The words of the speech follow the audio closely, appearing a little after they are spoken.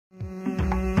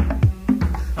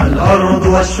الأرض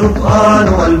والشطآن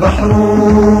والبحر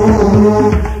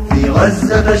في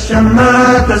غزة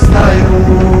الشماء تستعر،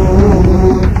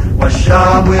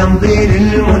 والشعب يمضي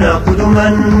للمنى قدما،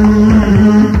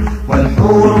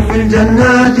 والحور في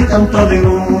الجنات تنتظر،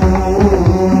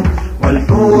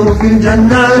 والحور في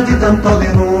الجنات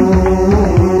تنتظر.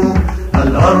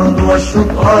 الأرض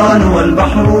والشطآن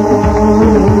والبحر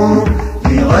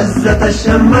في غزة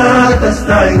الشماء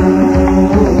تستعر،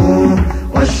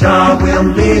 والشعب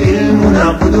يمضي للمنى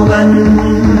قدما،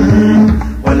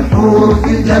 والحور في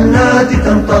الجنات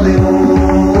تنتظر،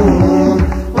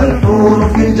 والحور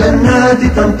في الجنات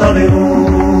تنتظر.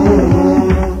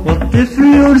 والطفل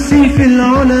يرسي في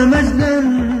العلا مجدا.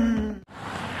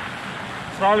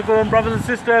 Assalamu alaikum, brothers and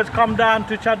sisters, come down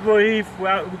to Chadwell Heath.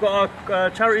 We've got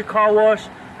a charity car wash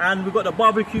and we've got the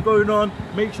barbecue going on.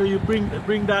 Make sure you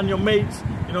bring down your mates.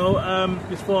 You know,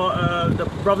 it's for the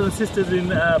brothers and sisters in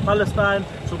Palestine.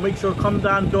 So make sure come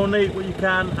down, donate what you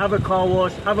can, have a car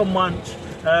wash, have a munch.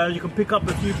 You can pick up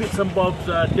a few bits and bobs,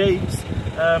 dates,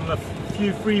 a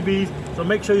few freebies. So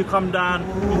make sure you come down,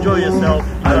 enjoy yourself.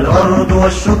 الأرض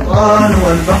والشطآن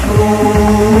والبحر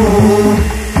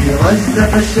في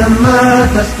غزة الشماء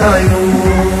تستعر،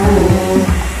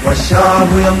 والشعب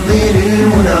يمضي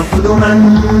للمنى قدما،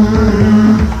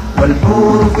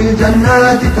 والحور في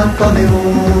الجنات تنتظر،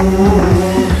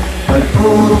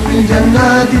 والحور في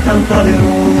الجنات تنتظر.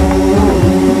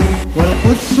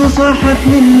 والقدس صاحت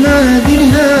من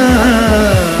نادرها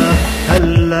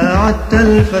هلا عدت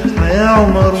الفتح يا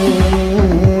عمر،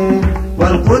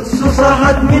 والقدس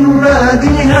صاحت من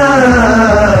نادرها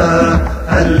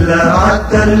هلا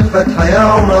عدت الفتح يا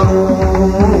عمر.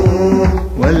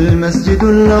 والمسجد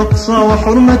الأقصى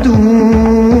وحرمته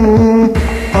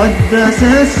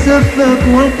قدسها السفاك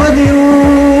والقدر،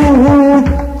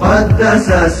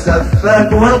 قدسها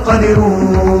السفاك والقدر.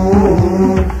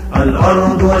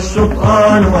 الأرض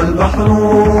والشطآن والبحر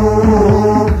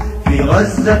في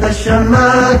غزة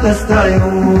الشماء تستعر،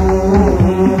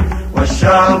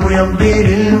 والشعب يمضي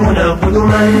للمنى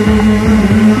قدما،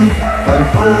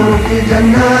 والحور في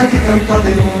الجنات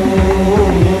تنتظر،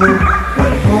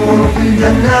 والحور في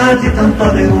الجنات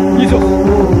تنتظر.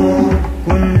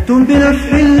 كنتم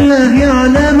بنفع الله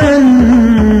علما،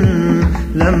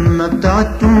 لما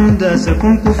ابتعدتم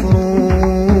داسكم كفر.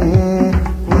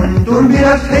 كنتم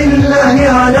بنفع الله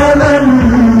علما،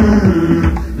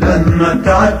 لما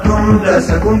ابتعدتم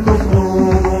داسكم كفر.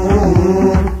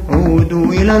 عودوا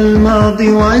إلى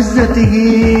الماضي وعزته،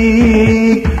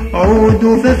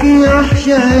 عودوا ففي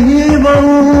أحشائه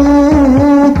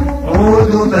عبروا،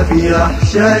 عودوا ففي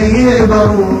أحشائه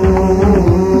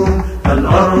عبروا.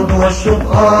 الأرض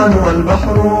والشطآن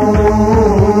والبحر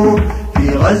في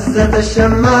غزة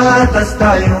الشماء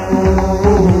تستعر،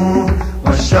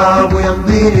 والشعب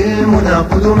يمضي للمنى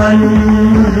قدما،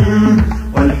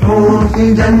 والحور في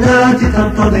الجنات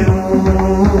تنتظر.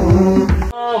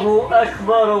 الله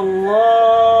أكبر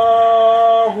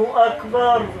الله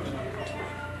أكبر،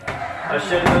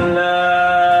 أشهد أن لا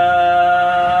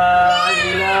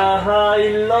إله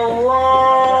إلا الله.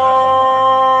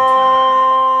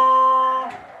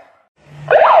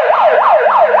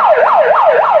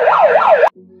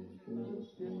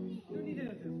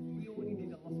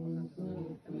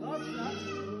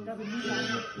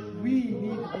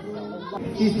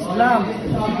 Is Islam,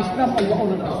 Allah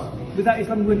honored us. Without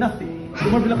Islam we're nothing.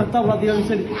 Umar bin Khattab radiyallahu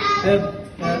anhu said,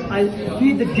 I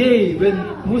see the day when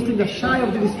Muslims are shy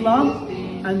of Islam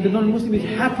and the non-Muslim is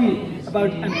happy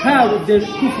about and proud of their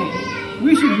kufr.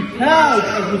 We should be proud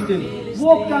as Muslims.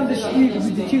 Walk down the street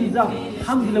with the chins up.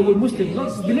 Alhamdulillah, we're Muslims. Not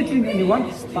belittling anyone,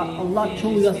 but Allah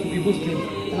chose us to be Muslims.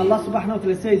 And Allah subhanahu wa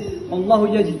ta'ala says, Allahu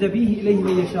yajzabihi ilayhi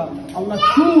man yasha. Allah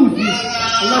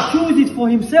chooses for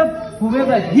himself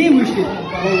whomever he wishes.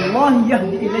 Wallahi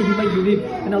yahdi ilayhi man yunib.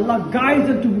 And Allah guides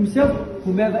unto himself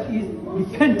whomever is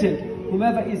repentant,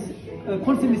 whomever is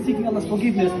constantly seeking Allah's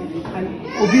forgiveness and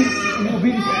obedience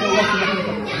to Allah subhanahu wa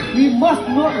ta'ala. We must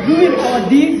not ruin our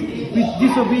deeds with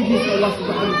disobedience to Allah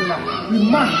subhanahu wa ta'ala. We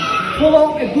must follow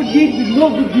a good deed with no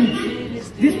good deeds.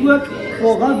 This work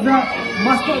for Gaza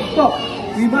must not stop.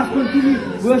 We must continue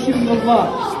worshipping Allah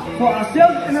for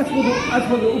ourselves and as for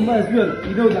the Ummah as well.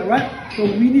 You know that, right? So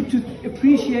we need to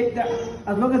appreciate that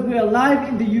as long as we're alive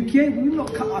in the UK, we will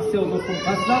not cut ourselves off from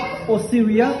Gaza or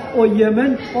Syria or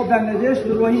Yemen or Bangladesh,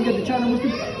 the Rohingya, the China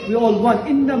Muslims. We all one.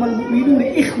 إِنَّمَا الْمُؤْمِنُونَ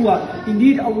إِخْوَةٌ.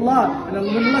 Indeed Allah, and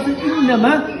when Allah says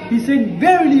إِنَّمَا, He's saying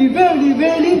verily, verily,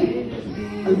 verily,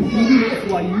 الْمُؤْمِنُونَ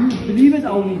إِخْوَةٌ. You believers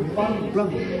are one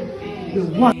brother. The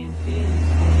one.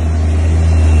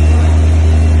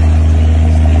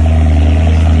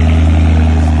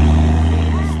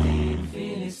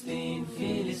 Filisteen.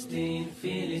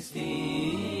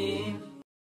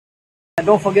 And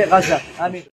don't forget Gaza.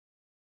 Aameen.